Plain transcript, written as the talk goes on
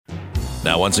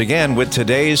Now, once again, with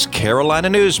today's Carolina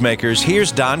Newsmakers,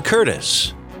 here's Don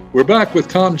Curtis. We're back with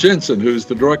Tom Jensen, who's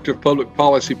the Director of Public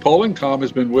Policy Polling. Tom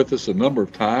has been with us a number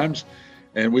of times,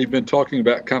 and we've been talking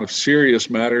about kind of serious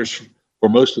matters for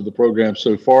most of the program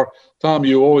so far. Tom,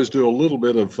 you always do a little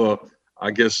bit of,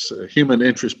 human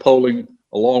interest polling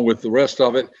along with the rest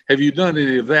of it. Have you done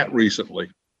any of that recently?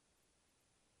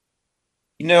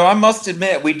 I must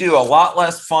admit, we do a lot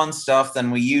less fun stuff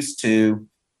than we used to.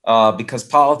 Because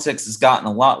politics has gotten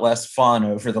a lot less fun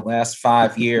over the last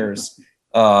 5 years,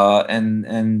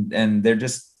 and there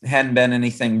just hadn't been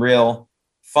anything real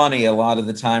funny a lot of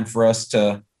the time for us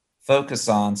to focus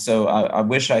on. So I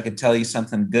wish I could tell you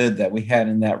something good that we had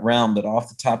in that realm, but off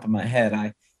the top of my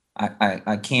head,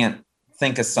 I can't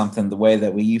think of something the way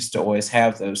that we used to always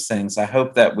have those things. I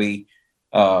hope that we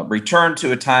return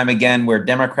to a time again where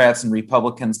Democrats and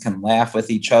Republicans can laugh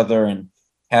with each other and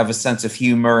have a sense of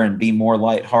humor and be more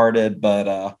lighthearted,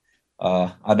 but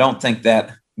I don't think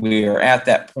that we are at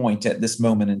that point at this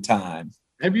moment in time.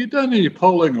 Have you done any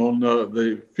polling on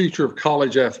the future of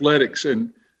college athletics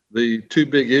and the two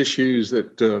big issues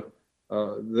that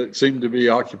seem to be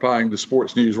occupying the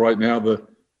sports news right now,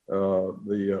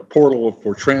 the portal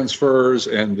for transfers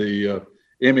and the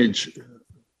image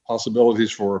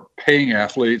possibilities for paying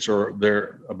athletes or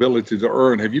their ability to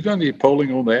earn? Have you done any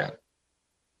polling on that?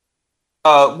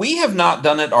 We have not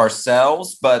done it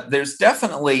ourselves, but there's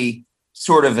definitely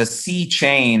sort of a sea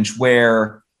change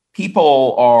where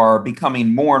people are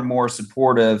becoming more and more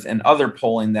supportive, and other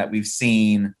polling that we've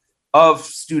seen of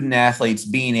student athletes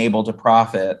being able to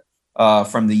profit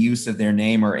from the use of their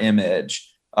name or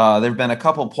image. There have been a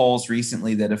couple polls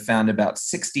recently that have found about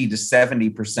 60 to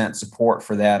 70% support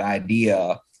for that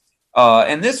idea.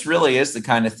 And this really is the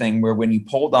kind of thing where when you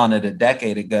polled on it a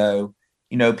decade ago,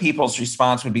 people's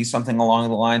response would be something along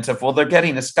the lines of, well, they're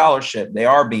getting a scholarship. They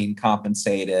are being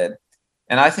compensated.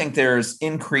 And I think there's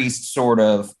increased sort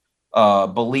of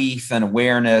belief and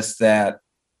awareness that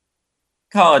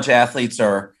college athletes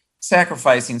are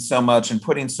sacrificing so much and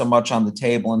putting so much on the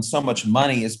table, and so much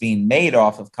money is being made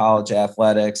off of college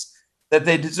athletics that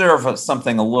they deserve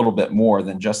something a little bit more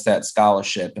than just that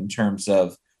scholarship in terms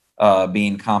of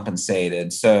being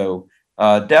compensated. So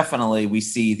definitely we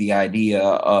see the idea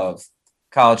of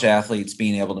college athletes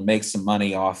being able to make some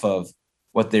money off of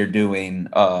what they're doing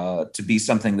to be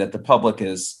something that the public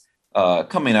is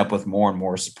coming up with more and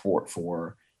more support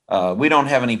for. We don't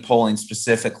have any polling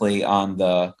specifically on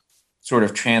the sort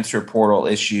of transfer portal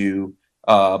issue,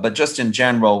 but just in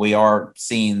general, we are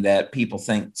seeing that people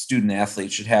think student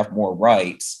athletes should have more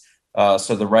rights.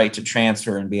 So the right to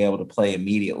transfer and be able to play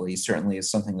immediately certainly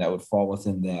is something that would fall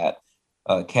within that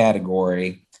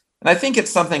category. And I think it's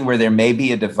something where there may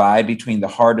be a divide between the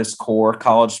hardest core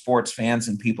college sports fans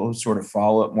and people who sort of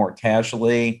follow it more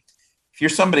casually. If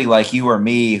you're somebody like you or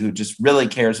me who just really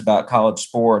cares about college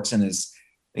sports and is,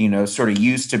 sort of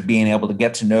used to being able to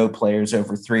get to know players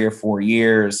over 3 or 4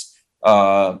 years,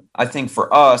 I think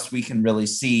for us, we can really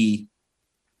see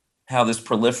how this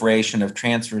proliferation of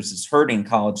transfers is hurting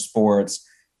college sports.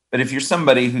 But if you're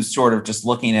somebody who's sort of just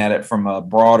looking at it from a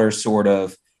broader sort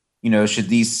of, should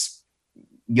these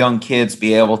young kids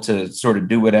be able to sort of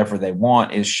do whatever they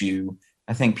want issue,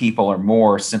 I think people are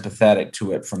more sympathetic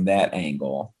to it from that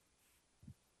angle.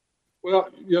 Well,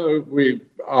 we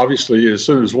obviously, as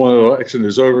soon as one election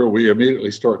is over, we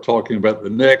immediately start talking about the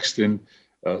next. And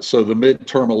so the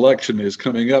midterm election is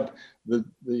coming up. The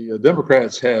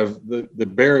Democrats have the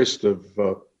barest of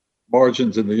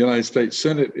margins in the United States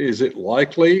Senate. Is it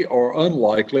likely or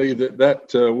unlikely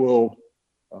that will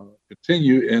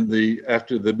continue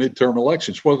after the midterm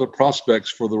elections? What are the prospects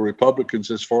for the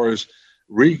Republicans as far as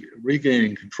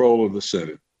regaining control of the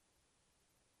Senate?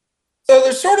 So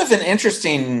there's sort of an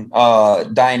interesting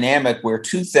dynamic where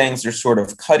two things are sort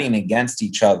of cutting against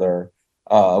each other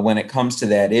when it comes to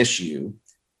that issue,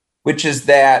 which is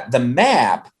that the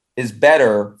map is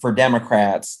better for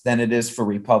Democrats than it is for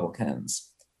Republicans.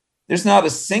 There's not a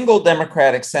single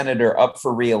Democratic senator up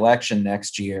for re-election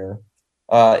next year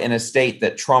in a state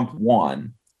that Trump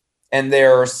won. And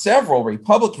there are several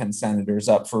Republican senators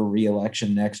up for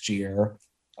re-election next year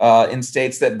in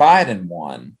states that Biden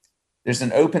won. There's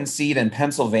an open seat in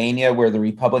Pennsylvania where the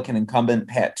Republican incumbent,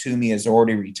 Pat Toomey, is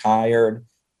already retired.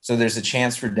 So there's a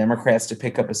chance for Democrats to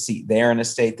pick up a seat there in a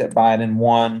state that Biden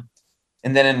won.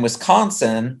 And then in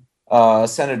Wisconsin,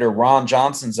 Senator Ron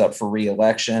Johnson's up for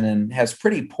re-election and has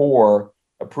pretty poor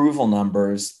approval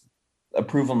numbers in the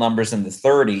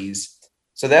 30s.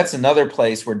 So that's another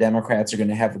place where Democrats are going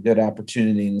to have a good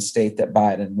opportunity in the state that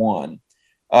Biden won.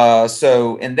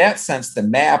 So in that sense, the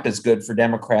map is good for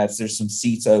Democrats. There's some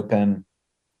seats open.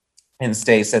 in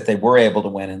states that they were able to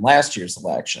win in last year's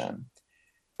election.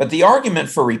 But the argument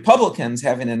for Republicans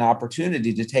having an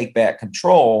opportunity to take back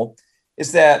control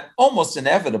is that almost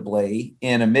inevitably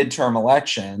in a midterm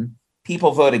election,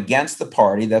 people vote against the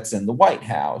party that's in the White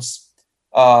House.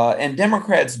 And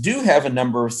Democrats do have a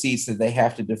number of seats that they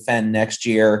have to defend next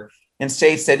year in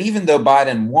states that even though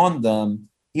Biden won them,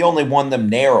 he only won them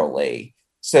narrowly.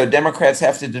 So Democrats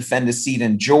have to defend a seat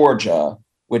in Georgia,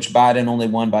 which Biden only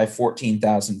won by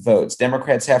 14,000 votes.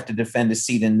 Democrats have to defend a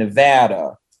seat in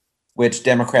Nevada, which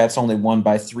Democrats only won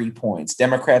by 3 points.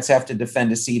 Democrats have to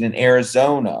defend a seat in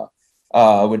Arizona,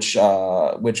 which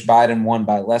Biden won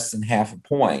by less than half a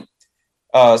point.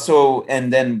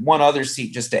 And then one other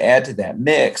seat just to add to that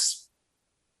mix,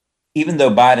 even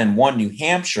though Biden won New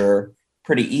Hampshire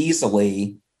pretty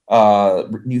easily,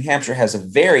 New Hampshire has a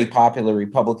very popular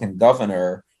Republican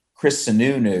governor, Chris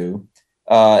Sununu.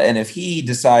 And if he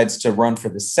decides to run for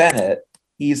the Senate,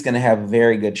 he's going to have a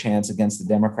very good chance against the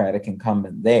Democratic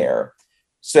incumbent there.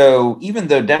 So even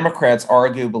though Democrats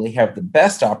arguably have the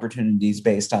best opportunities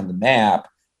based on the map,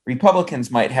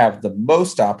 Republicans might have the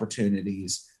most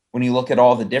opportunities when you look at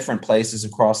all the different places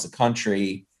across the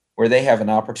country where they have an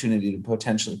opportunity to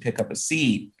potentially pick up a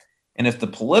seat. And if the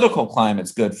political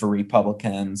climate's good for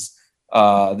Republicans,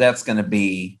 that's going to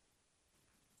be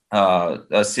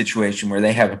a situation where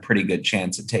they have a pretty good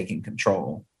chance of taking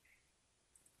control.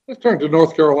 Let's turn to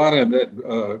North Carolina and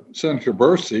that Senator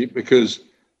Burr seat, because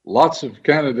lots of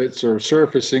candidates are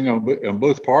surfacing on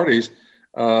both parties.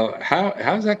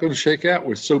 How's that going to shake out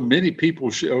with so many people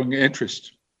showing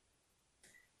interest?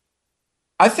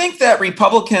 I think that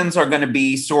Republicans are going to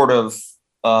be sort of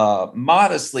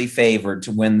modestly favored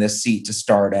to win this seat to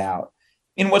start out.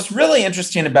 And what's really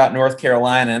interesting about North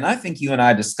Carolina, and I think you and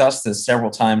I discussed this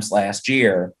several times last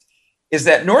year, is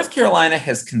that North Carolina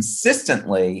has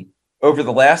consistently, over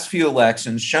the last few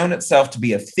elections, shown itself to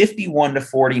be a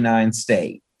 51-49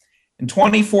 state. In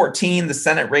 2014, the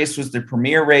Senate race was the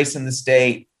premier race in the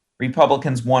state.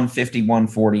 Republicans won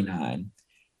 51-49.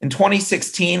 In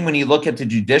 2016, when you look at the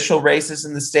judicial races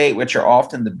in the state, which are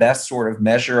often the best sort of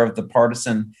measure of the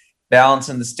partisan balance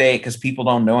in the state because people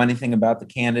don't know anything about the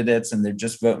candidates and they're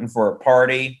just voting for a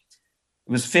party,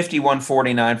 it was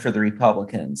 51-49 for the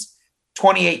Republicans.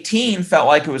 2018 felt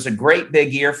like it was a great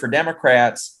big year for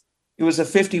Democrats. It was a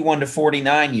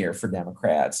 51-49 year for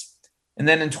Democrats. And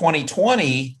then in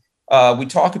 2020, we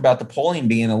talk about the polling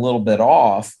being a little bit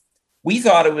off. We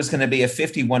thought it was going to be a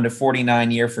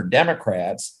 51-49 year for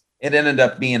Democrats. It ended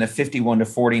up being a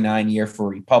 51-49 year for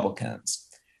Republicans.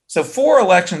 So 4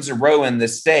 elections in a row in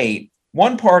this state,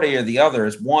 one party or the other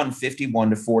has won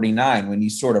 51-49 when you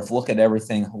sort of look at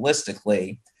everything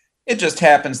holistically. It just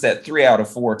happens that 3 out of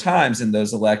 4 times in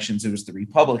those elections, it was the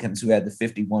Republicans who had the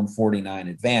 51-49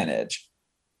 advantage.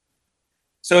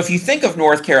 So if you think of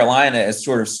North Carolina as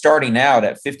sort of starting out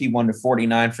at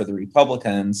 51-49 for the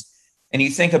Republicans, and you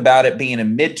think about it being a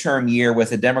midterm year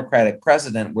with a Democratic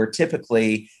president where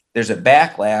typically there's a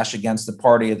backlash against the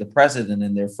party of the president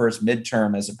in their first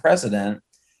midterm as a president,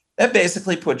 that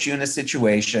basically puts you in a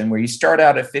situation where you start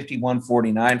out at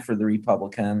 51-49 for the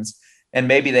Republicans, and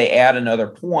maybe they add another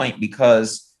point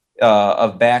because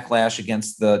of backlash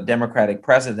against the Democratic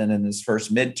president in his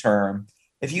first midterm.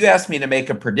 If you asked me to make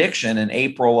a prediction in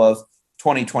April of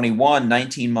 2021,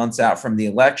 19 months out from the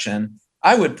election,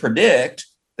 I would predict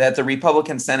that the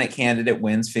Republican Senate candidate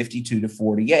wins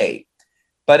 52-48.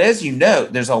 But as you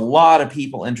note, there's a lot of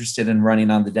people interested in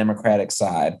running on the Democratic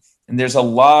side, and there's a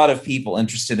lot of people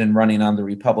interested in running on the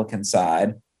Republican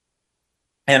side.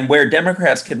 And where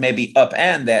Democrats could maybe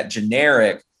upend that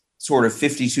generic sort of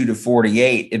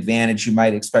 52-48 advantage you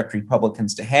might expect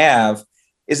Republicans to have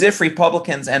is if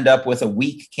Republicans end up with a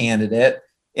weak candidate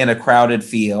in a crowded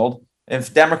field,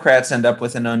 if Democrats end up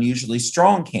with an unusually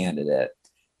strong candidate.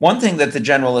 One thing that the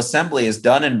General Assembly has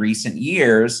done in recent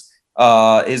years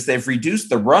is they've reduced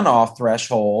the runoff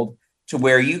threshold to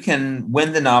where you can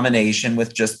win the nomination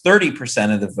with just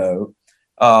 30% of the vote,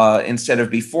 instead of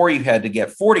before you had to get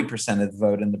 40% of the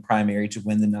vote in the primary to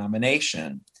win the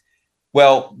nomination.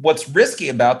 Well, what's risky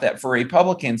about that for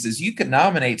Republicans is you could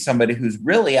nominate somebody who's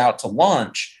really out to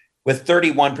lunch with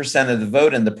 31% of the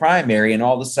vote in the primary, and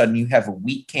all of a sudden you have a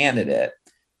weak candidate.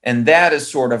 And that is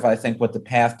sort of, I think, what the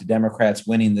path to Democrats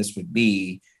winning this would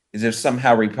be, is if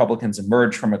somehow Republicans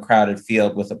emerge from a crowded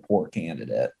field with a poor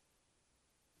candidate.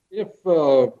 If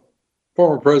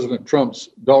former President Trump's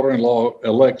daughter-in-law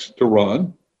elects to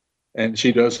run, and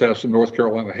she does have some North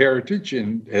Carolina heritage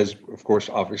and has, of course,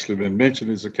 obviously been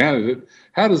mentioned as a candidate,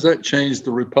 how does that change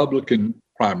the Republican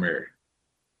primary?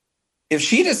 If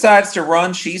she decides to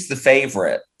run, she's the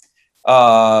favorite.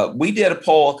 We did a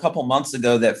poll a couple months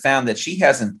ago that found that she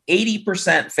has an 80%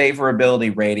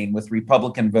 favorability rating with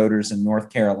Republican voters in North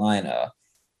Carolina.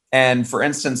 And for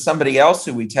instance, somebody else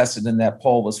who we tested in that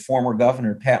poll was former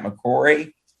Governor Pat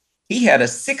McCrory. He had a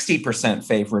 60%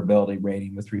 favorability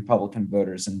rating with Republican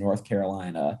voters in North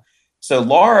Carolina. So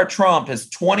Laura Trump is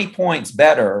 20 points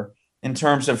better in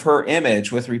terms of her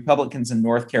image with Republicans in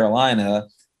North Carolina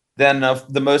than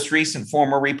the most recent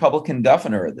former Republican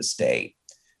governor of the state.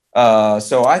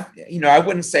 So I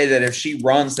wouldn't say that if she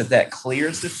runs that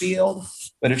clears the field,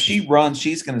 but if she runs,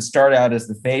 she's going to start out as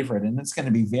the favorite, and it's going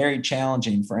to be very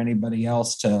challenging for anybody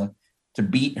else to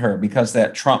beat her because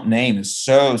that Trump name is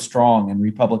so strong in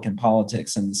Republican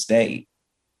politics in the state.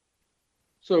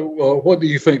 So what do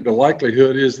you think the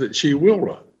likelihood is that she will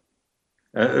run?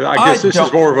 I guess this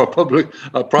is more of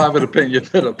a private opinion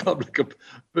than a public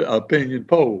opinion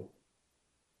poll.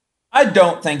 I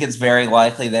don't think it's very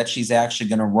likely that she's actually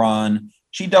going to run.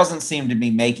 She doesn't seem to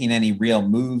be making any real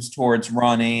moves towards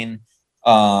running.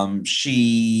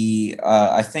 She,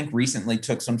 I think, recently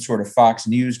took some sort of Fox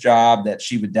News job that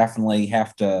she would definitely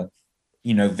have to,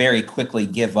 very quickly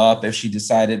give up if she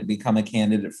decided to become a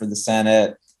candidate for the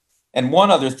Senate. And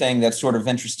one other thing that's sort of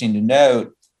interesting to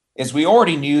note is we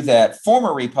already knew that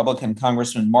former Republican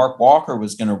Congressman Mark Walker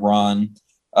was going to run.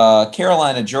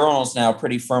 Carolina Journal is now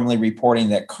pretty firmly reporting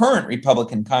that current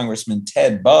Republican Congressman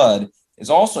Ted Budd is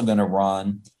also going to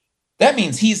run. That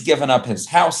means he's given up his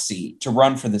House seat to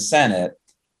run for the Senate.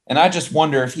 And I just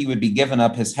wonder if he would be giving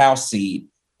up his House seat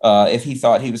if he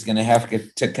thought he was going to have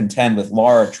to contend with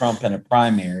Laura Trump in a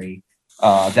primary.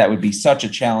 That would be such a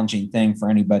challenging thing for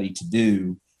anybody to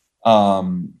do.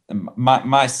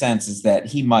 My sense is that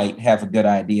he might have a good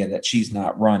idea that she's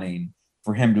not running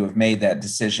for him to have made that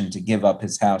decision to give up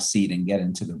his House seat and get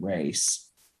into the race.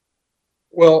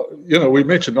 Well, we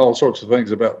mentioned all sorts of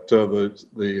things about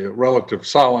the relative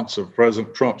silence of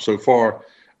President Trump so far.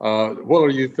 What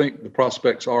do you think the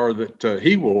prospects are that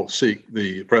he will seek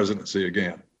the presidency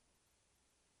again?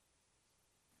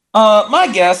 My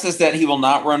guess is that he will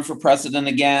not run for president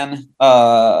again.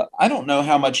 I don't know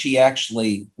how much he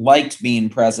actually liked being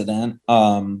president,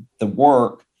 the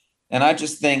work. And I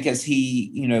just think as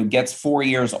he, gets 4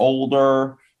 years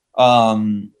older,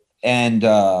 and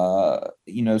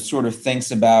sort of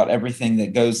thinks about everything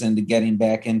that goes into getting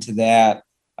back into that,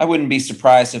 I wouldn't be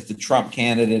surprised if the Trump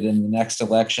candidate in the next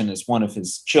election is one of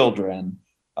his children,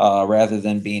 rather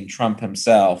than being Trump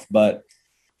himself. But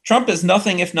Trump is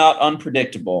nothing if not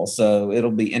unpredictable, so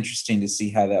it'll be interesting to see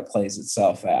how that plays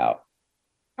itself out.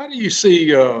 How do you see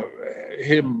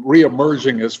him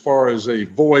reemerging as far as a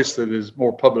voice that is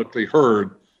more publicly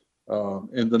heard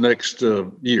in the next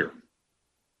year?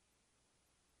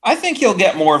 I think he'll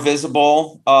get more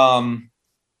visible.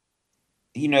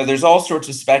 There's all sorts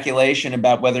of speculation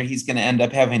about whether he's going to end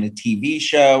up having a TV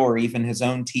show or even his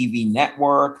own TV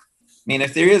network. I mean,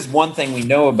 if there is one thing we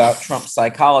know about Trump's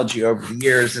psychology over the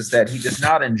years is that he does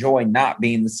not enjoy not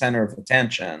being the center of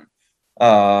attention.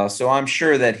 So I'm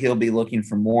sure that he'll be looking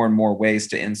for more and more ways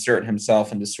to insert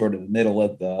himself into sort of the middle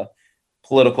of the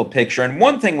political picture. And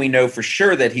one thing we know for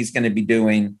sure that he's going to be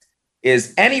doing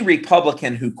is any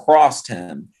Republican who crossed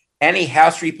him, any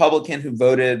House Republican who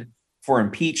voted for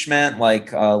impeachment,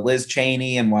 like Liz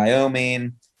Cheney in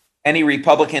Wyoming, any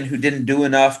Republican who didn't do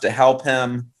enough to help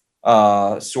him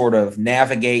sort of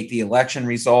navigate the election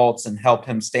results and help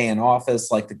him stay in office,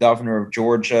 like the governor of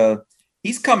Georgia,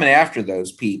 he's coming after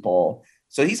those people.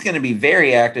 So he's going to be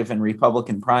very active in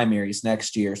Republican primaries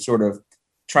next year, sort of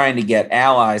trying to get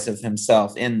allies of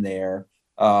himself in there.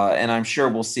 And I'm sure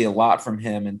we'll see a lot from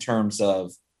him in terms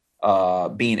of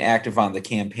being active on the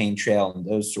campaign trail and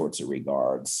those sorts of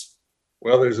regards.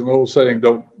 Well, there's an old saying,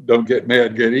 don't get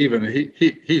mad, get even.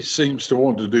 He seems to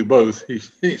want to do both. He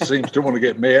seems to want to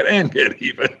get mad and get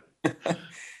even.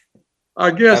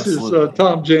 Our guest is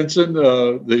Tom Jensen,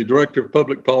 the Director of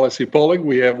Public Policy Polling.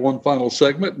 We have one final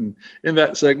segment, and in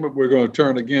that segment, we're going to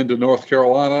turn again to North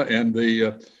Carolina and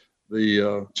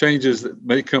the changes that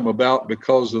may come about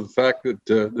because of the fact that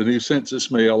the new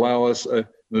census may allow us an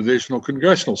additional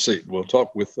congressional seat. We'll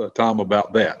talk with Tom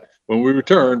about that when we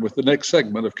return with the next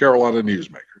segment of Carolina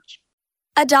Newsmakers.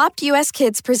 Adopt US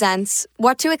Kids presents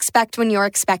What to Expect When You're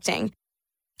Expecting.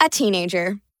 A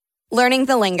teenager. Learning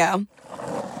the lingo.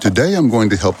 Today I'm going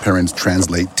to help parents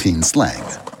translate teen slang.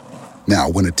 Now,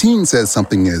 when a teen says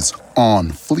something is on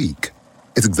fleek,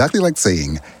 it's exactly like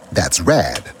saying, that's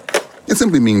rad. It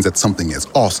simply means that something is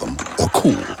awesome or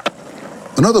cool.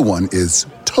 Another one is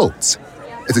totes.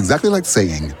 It's exactly like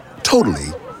saying, totally,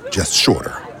 just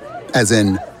shorter. As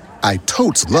in, I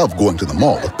totes love going to the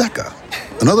mall with Becca.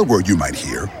 Another word you might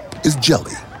hear is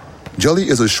jelly. Jelly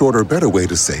is a shorter, better way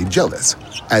to say jealous,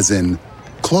 as in,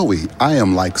 Chloe, I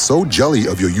am like so jelly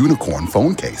of your unicorn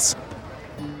phone case.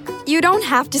 You don't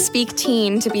have to speak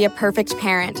teen to be a perfect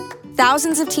parent.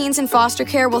 Thousands of teens in foster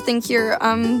care will think you're,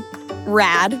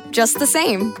 rad just the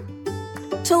same.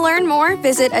 To learn more,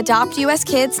 visit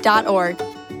adoptuskids.org.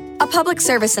 A public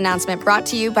service announcement brought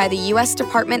to you by the U.S.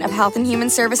 Department of Health and Human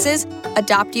Services,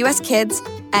 Adopt U.S. Kids,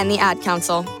 and the Ad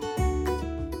Council.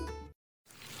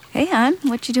 Hey, hon,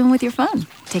 what you doing with your phone?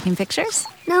 Taking pictures?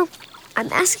 No,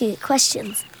 I'm asking it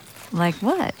questions. Like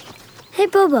what? Hey,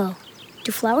 Bobo,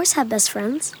 do flowers have best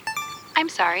friends? I'm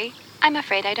sorry. I'm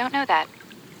afraid I don't know that.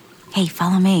 Hey,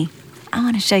 follow me. I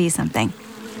want to show you something.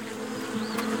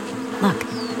 Look,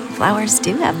 flowers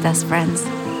do have best friends.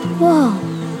 Whoa.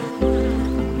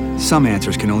 Some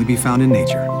answers can only be found in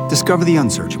nature. Discover the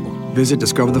unsearchable. Visit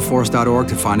discovertheforest.org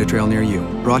to find a trail near you.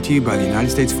 Brought to you by the United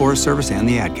States Forest Service and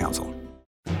the Ad Council.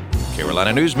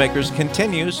 Carolina Newsmakers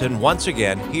continues, and once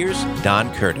again, here's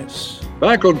Don Curtis.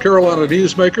 Back on Carolina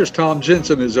Newsmakers, Tom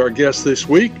Jensen is our guest this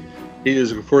week. He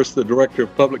is, of course, the Director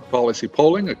of Public Policy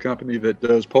Polling, a company that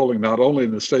does polling not only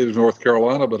in the state of North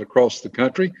Carolina, but across the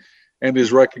country, and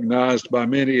is recognized by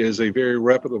many as a very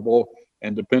reputable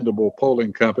and dependable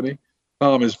polling company.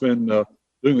 Tom has been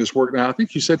doing this work now, I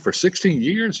think you said for 16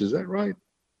 years. Is that right?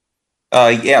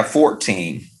 Yeah,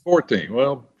 14. 14.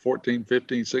 Well, 14,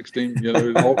 15, 16,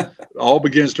 it all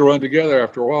begins to run together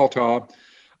after a while, Tom.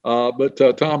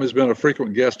 But Tom has been a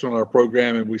frequent guest on our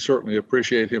program, and we certainly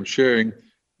appreciate him sharing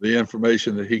the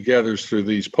information that he gathers through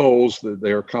these polls that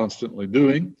they are constantly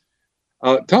doing.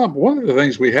 Tom, one of the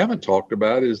things we haven't talked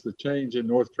about is the change in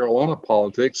North Carolina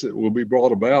politics that will be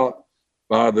brought about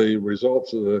by the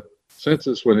results of the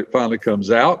census when it finally comes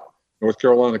out. North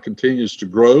Carolina continues to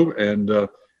grow, and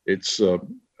it's, of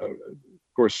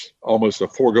course, almost a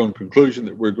foregone conclusion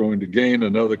that we're going to gain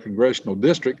another congressional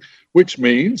district, which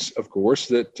means, of course,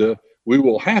 that we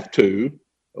will have to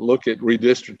look at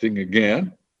redistricting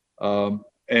again.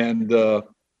 And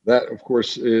that, of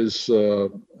course, is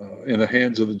in the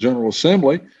hands of the General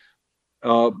Assembly,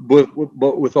 but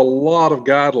with a lot of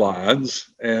guidelines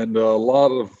and a lot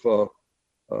of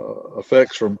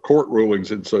effects from court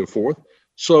rulings and so forth.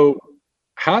 So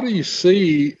how do you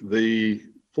see the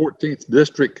 14th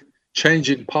district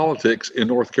changing politics in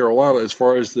North Carolina as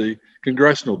far as the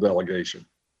congressional delegation?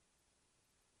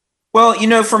 Well,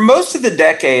 for most of the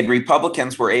decade,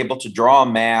 Republicans were able to draw a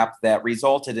map that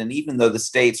resulted in, even though the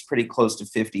state's pretty close to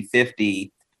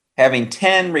 50-50, having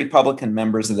 10 Republican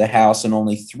members of the House and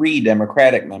only 3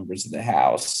 Democratic members of the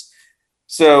House.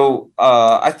 So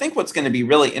I think what's going to be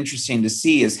really interesting to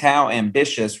see is how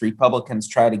ambitious Republicans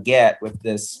try to get with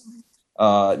this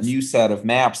new set of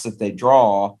maps that they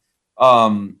draw.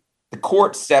 The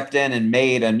court stepped in and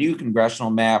made a new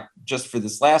congressional map just for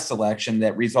this last election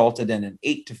that resulted in an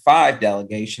 8-5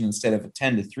 delegation instead of a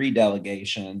 10-3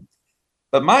 delegation.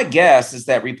 But my guess is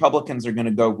that Republicans are going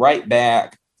to go right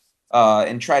back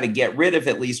and try to get rid of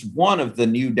at least one of the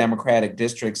new Democratic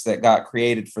districts that got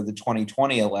created for the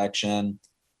 2020 election.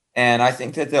 And I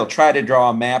think that they'll try to draw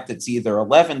a map that's either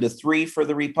 11-3 for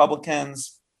the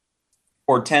Republicans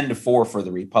or 10-4 for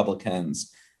the Republicans.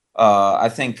 I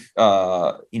think,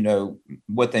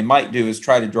 what they might do is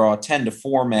try to draw a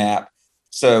 10-4 map.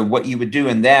 So what you would do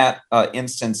in that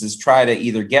instance is try to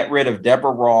either get rid of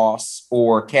Deborah Ross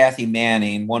or Kathy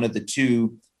Manning, one of the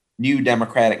 2 new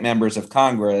Democratic members of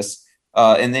Congress,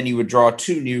 and then you would draw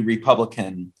 2 new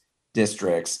Republican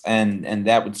districts, and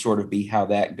that would sort of be how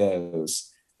that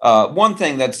goes. One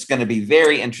thing that's going to be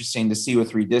very interesting to see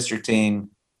with redistricting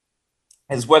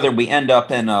is whether we end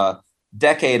up in a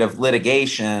decade of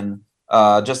litigation,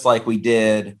 just like we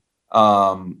did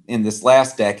in this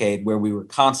last decade, where we were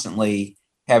constantly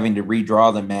having to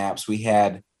redraw the maps. We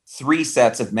had 3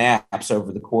 sets of maps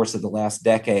over the course of the last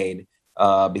decade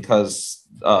because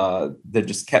there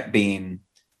just kept being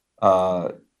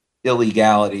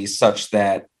illegalities such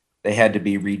that they had to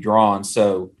be redrawn.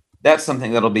 So that's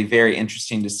something that'll be very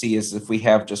interesting to see, is if we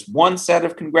have just one set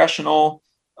of congressional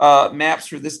maps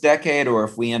for this decade, or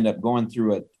if we end up going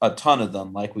through a ton of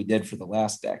them like we did for the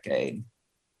last decade.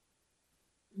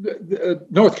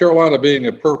 North Carolina, being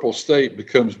a purple state,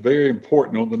 becomes very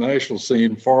important on the national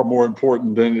scene, far more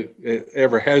important than it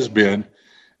ever has been.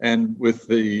 And with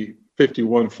the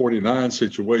 51-49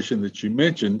 situation that you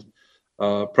mentioned,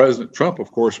 President Trump,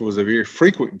 of course, was a very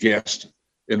frequent guest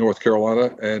in North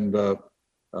Carolina and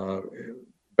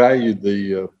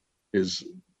valued his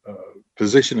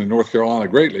position in North Carolina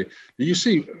greatly. Do you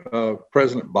see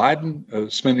President Biden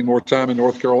spending more time in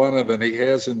North Carolina than he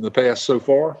has in the past so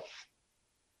far?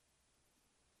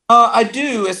 I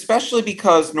do, especially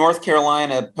because North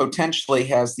Carolina potentially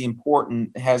has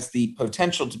the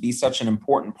potential to be such an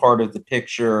important part of the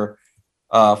picture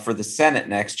for the Senate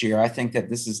next year. I think that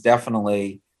this is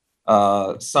definitely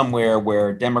somewhere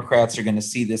where Democrats are going to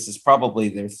see this as probably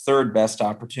their third best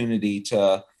opportunity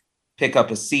to pick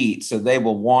up a seat. So they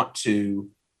will want to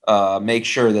make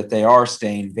sure that they are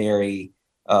staying very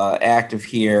active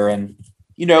here. And,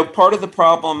 part of the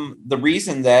problem, the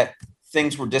reason that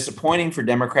things were disappointing for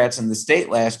Democrats in the state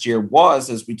last year was,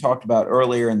 as we talked about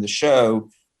earlier in the show,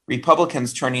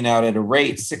 Republicans turning out at a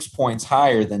rate 6 points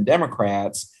higher than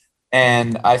Democrats.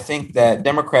 And I think that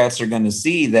Democrats are going to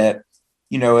see that,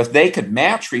 if they could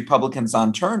match Republicans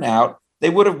on turnout, they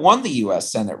would have won the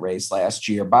U.S. Senate race last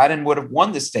year. Biden would have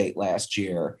won the state last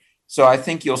year. So I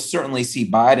think you'll certainly see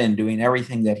Biden doing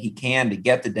everything that he can to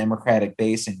get the Democratic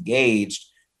base engaged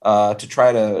to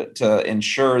try to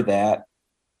ensure that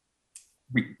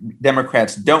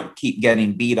Democrats don't keep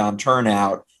getting beat on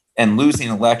turnout and losing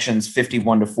elections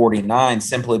 51-49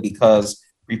 simply because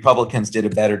Republicans did a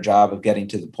better job of getting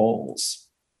to the polls.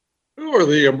 Who are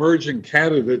the emerging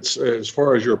candidates, as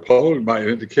far as your polling might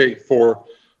indicate, for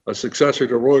a successor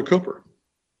to Roy Cooper?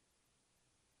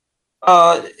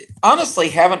 Honestly,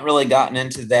 haven't really gotten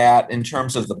into that in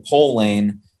terms of the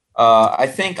polling. I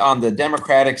think on the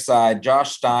Democratic side,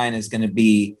 Josh Stein is going to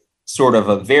be sort of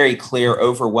a very clear,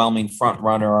 overwhelming front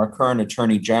runner, our current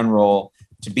attorney general,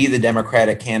 to be the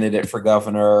Democratic candidate for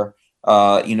governor.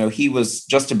 He was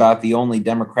just about the only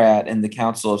Democrat in the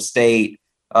Council of State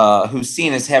who's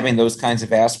seen as having those kinds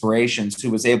of aspirations, who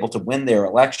was able to win their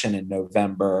election in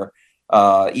November,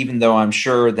 even though I'm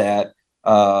sure that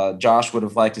Josh would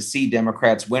have liked to see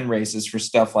Democrats win races for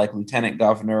stuff like lieutenant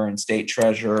governor and state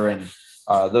treasurer and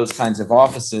those kinds of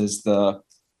offices. The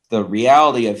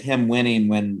reality of him winning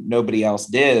when nobody else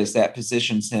did is that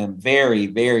positions him very,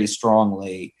 very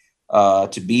strongly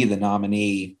to be the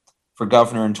nominee for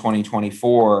governor in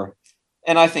 2024.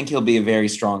 And I think he'll be a very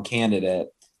strong candidate.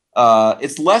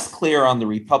 It's less clear on the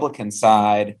Republican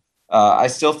side. I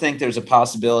still think there's a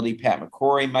possibility Pat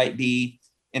McCrory might be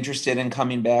interested in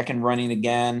coming back and running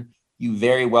again. You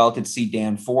very well could see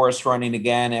Dan Forest running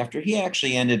again after he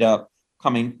actually ended up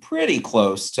coming pretty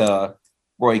close to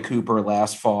Roy Cooper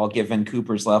last fall, given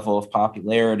Cooper's level of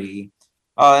popularity.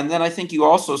 And then I think you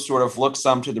also sort of look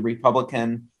some to the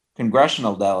Republican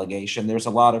congressional delegation. There's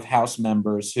a lot of House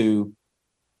members who,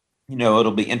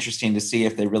 it'll be interesting to see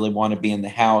if they really want to be in the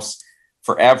House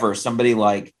forever. Somebody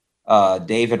like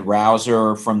David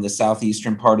Rouser from the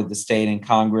southeastern part of the state in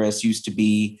Congress used to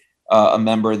be a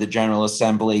member of the General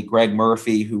Assembly. Greg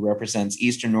Murphy, who represents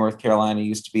Eastern North Carolina,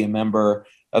 used to be a member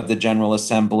of the General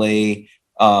Assembly.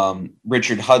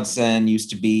 Richard Hudson used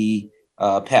to be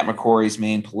Pat McCrory's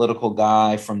main political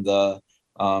guy from the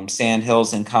Sand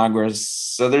Hills in Congress.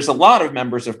 So there's a lot of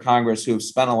members of Congress who have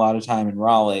spent a lot of time in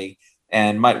Raleigh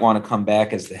and might want to come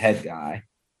back as the head guy.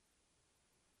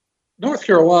 North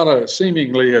Carolina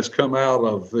seemingly has come out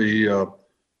of the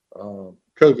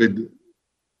COVID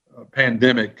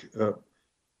pandemic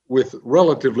with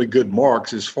relatively good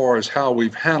marks as far as how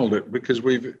we've handled it, because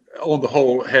we've, on the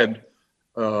whole, had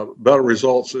better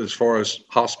results as far as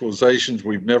hospitalizations.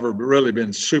 We've never really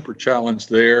been super challenged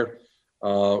there.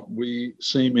 We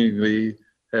seemingly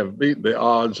have beaten the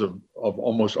odds of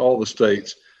almost all the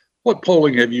states. What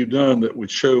polling have you done that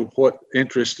would show what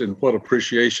interest and what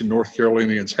appreciation North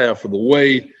Carolinians have for the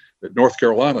way that North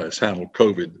Carolina has handled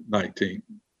COVID-19?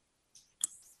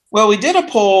 Well, we did a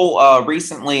poll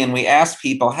recently, and we asked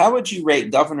people, how would you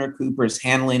rate Governor Cooper's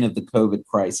handling of the COVID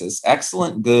crisis?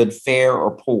 Excellent, good, fair,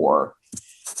 or poor?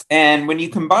 And when you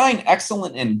combine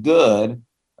excellent and good,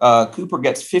 Cooper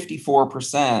gets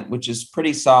 54%, which is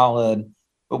pretty solid.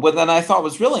 But what then I thought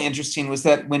was really interesting was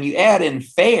that when you add in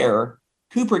fair,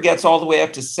 Cooper gets all the way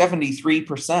up to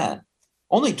 73%.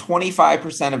 Only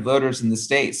 25% of voters in the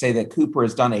state say that Cooper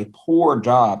has done a poor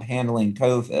job handling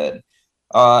COVID.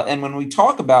 And when we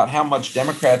talk about how much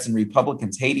Democrats and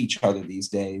Republicans hate each other these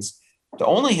days, to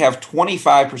only have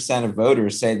 25% of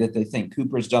voters say that they think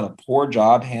Cooper's done a poor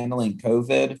job handling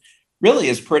COVID really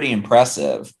is pretty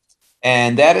impressive.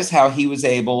 And that is how he was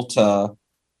able to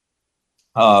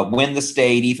win the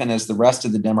state, even as the rest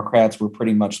of the Democrats were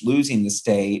pretty much losing the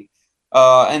state.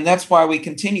 And that's why we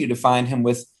continue to find him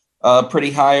with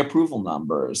pretty high approval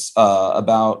numbers.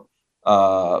 About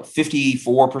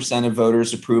 54% of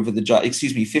voters approve of the job.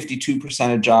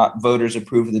 52% of voters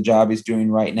approve of the job he's doing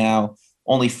right now.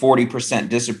 Only 40%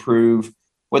 disapprove.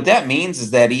 What that means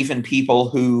is that even people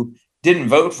who didn't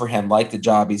vote for him like the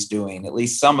job he's doing, at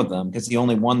least some of them, because he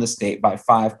only won the state by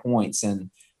 5 points in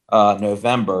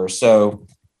November. So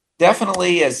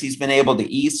definitely as he's been able to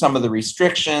ease some of the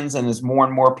restrictions and as more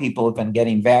and more people have been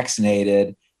getting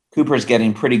vaccinated, Cooper's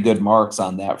getting pretty good marks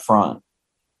on that front.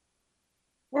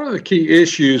 What are the key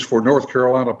issues for North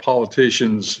Carolina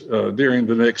politicians during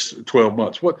the next 12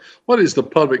 months? What is the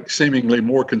public seemingly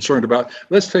more concerned about?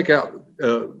 Let's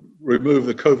remove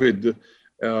the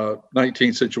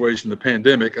COVID-19 situation, the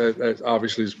pandemic. That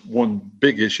obviously is one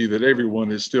big issue that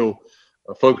everyone is still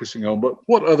focusing on. But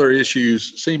what other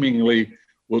issues seemingly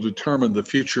will determine the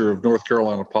future of North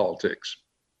Carolina politics?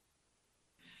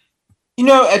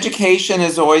 Education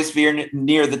is always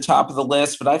near the top of the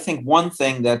list, but I think one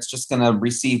thing that's just going to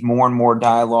receive more and more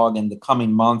dialogue in the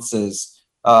coming months is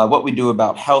what we do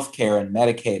about healthcare and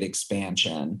Medicaid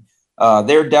expansion.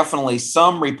 There are definitely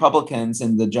some Republicans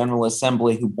in the General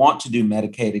Assembly who want to do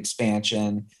Medicaid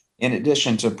expansion, in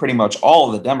addition to pretty much all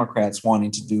of the Democrats wanting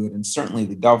to do it, and certainly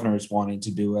the governors wanting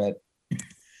to do it.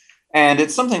 And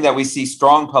it's something that we see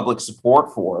strong public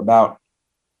support for. About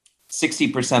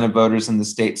 60% of voters in the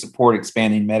state support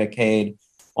expanding Medicaid.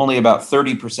 Only about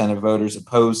 30% of voters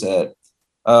oppose it.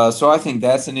 So I think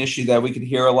that's an issue that we could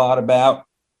hear a lot about.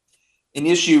 An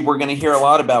issue we're going to hear a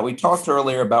lot about. We talked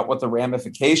earlier about what the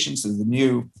ramifications of the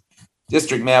new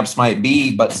district maps might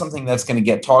be, but something that's going to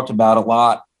get talked about a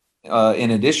lot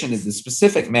in addition to the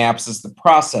specific maps is the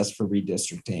process for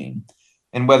redistricting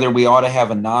and whether we ought to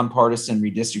have a nonpartisan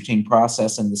redistricting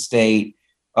process in the state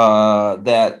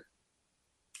that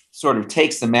sort of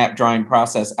takes the map drawing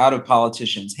process out of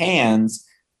politicians' hands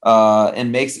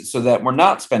and makes it so that we're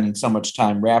not spending so much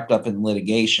time wrapped up in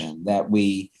litigation, that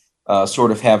we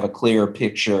sort of have a clear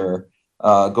picture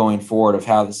going forward of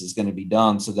how this is going to be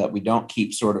done so that we don't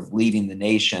keep sort of leading the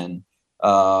nation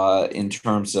in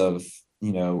terms of,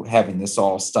 having this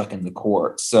all stuck in the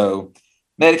court. So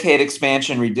Medicaid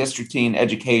expansion, redistricting,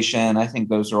 education, I think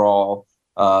those are all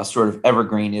sort of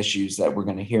evergreen issues that we're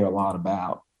going to hear a lot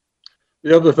about.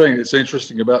 The other thing that's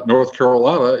interesting about North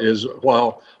Carolina is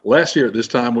while last year at this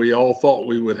time we all thought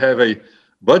we would have a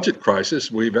budget crisis,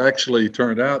 we've actually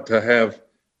turned out to have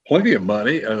plenty of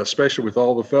money, especially with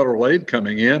all the federal aid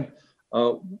coming in.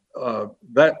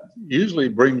 That usually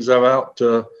brings about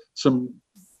some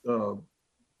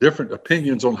different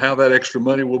opinions on how that extra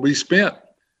money will be spent.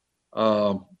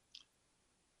 What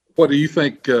do you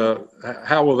think?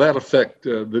 How will that affect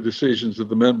the decisions of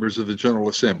the members of the General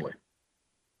Assembly?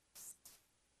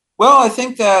 Well, I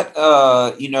think that,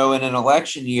 in an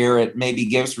election year, it maybe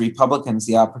gives Republicans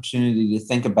the opportunity to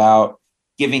think about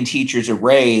giving teachers a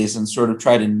raise and sort of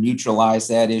try to neutralize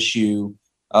that issue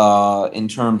in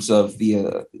terms of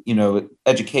the,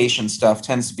 education stuff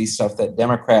tends to be stuff that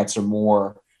Democrats are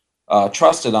more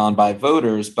trusted on by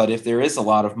voters. But if there is a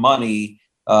lot of money,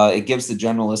 it gives the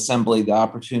General Assembly the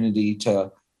opportunity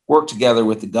to work together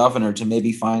with the governor to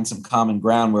maybe find some common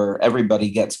ground where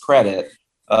everybody gets credit.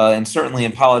 And certainly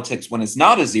in politics, when it's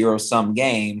not a zero-sum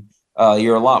game,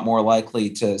 you're a lot more likely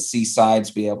to see sides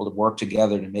be able to work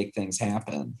together to make things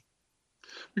happen.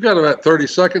 We've got about 30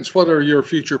 seconds. What are your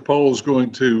future polls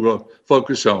going to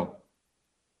focus on?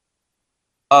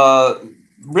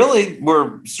 Really,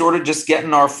 we're sort of just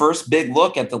getting our first big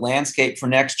look at the landscape for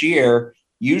next year.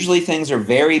 Usually things are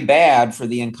very bad for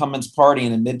the incumbents party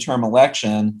in a midterm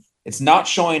election. It's not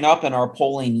showing up in our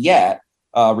polling yet.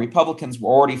 Republicans were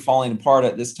already falling apart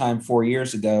at this time 4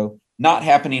 years ago. Not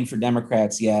happening for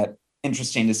Democrats yet.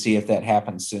 Interesting to see if that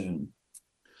happens soon.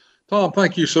 Tom,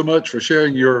 thank you so much for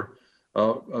sharing your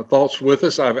thoughts with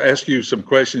us. I've asked you some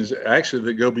questions actually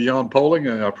that go beyond polling,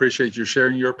 and I appreciate you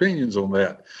sharing your opinions on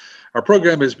that. Our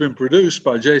program has been produced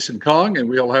by Jason Kong, and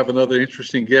we'll have another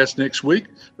interesting guest next week.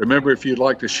 Remember, if you'd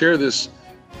like to share this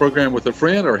program with a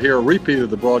friend or hear a repeat of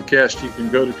the broadcast, you can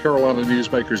go to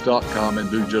carolinanewsmakers.com and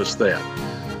do just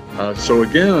that. So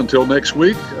again, until next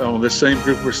week on this same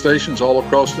group of stations all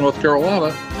across North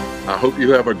Carolina, I hope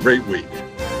you have a great week.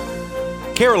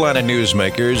 Carolina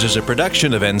Newsmakers is a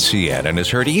production of NCN and is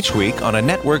heard each week on a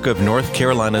network of North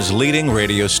Carolina's leading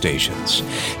radio stations.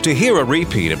 To hear a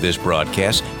repeat of this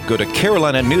broadcast, go to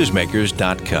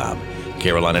carolinanewsmakers.com.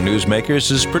 Carolina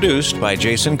Newsmakers is produced by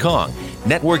Jason Kong.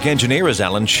 Network engineer is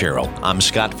Alan Sherrill. I'm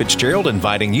Scott Fitzgerald,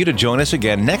 inviting you to join us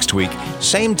again next week,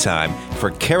 same time, for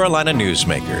Carolina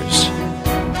Newsmakers.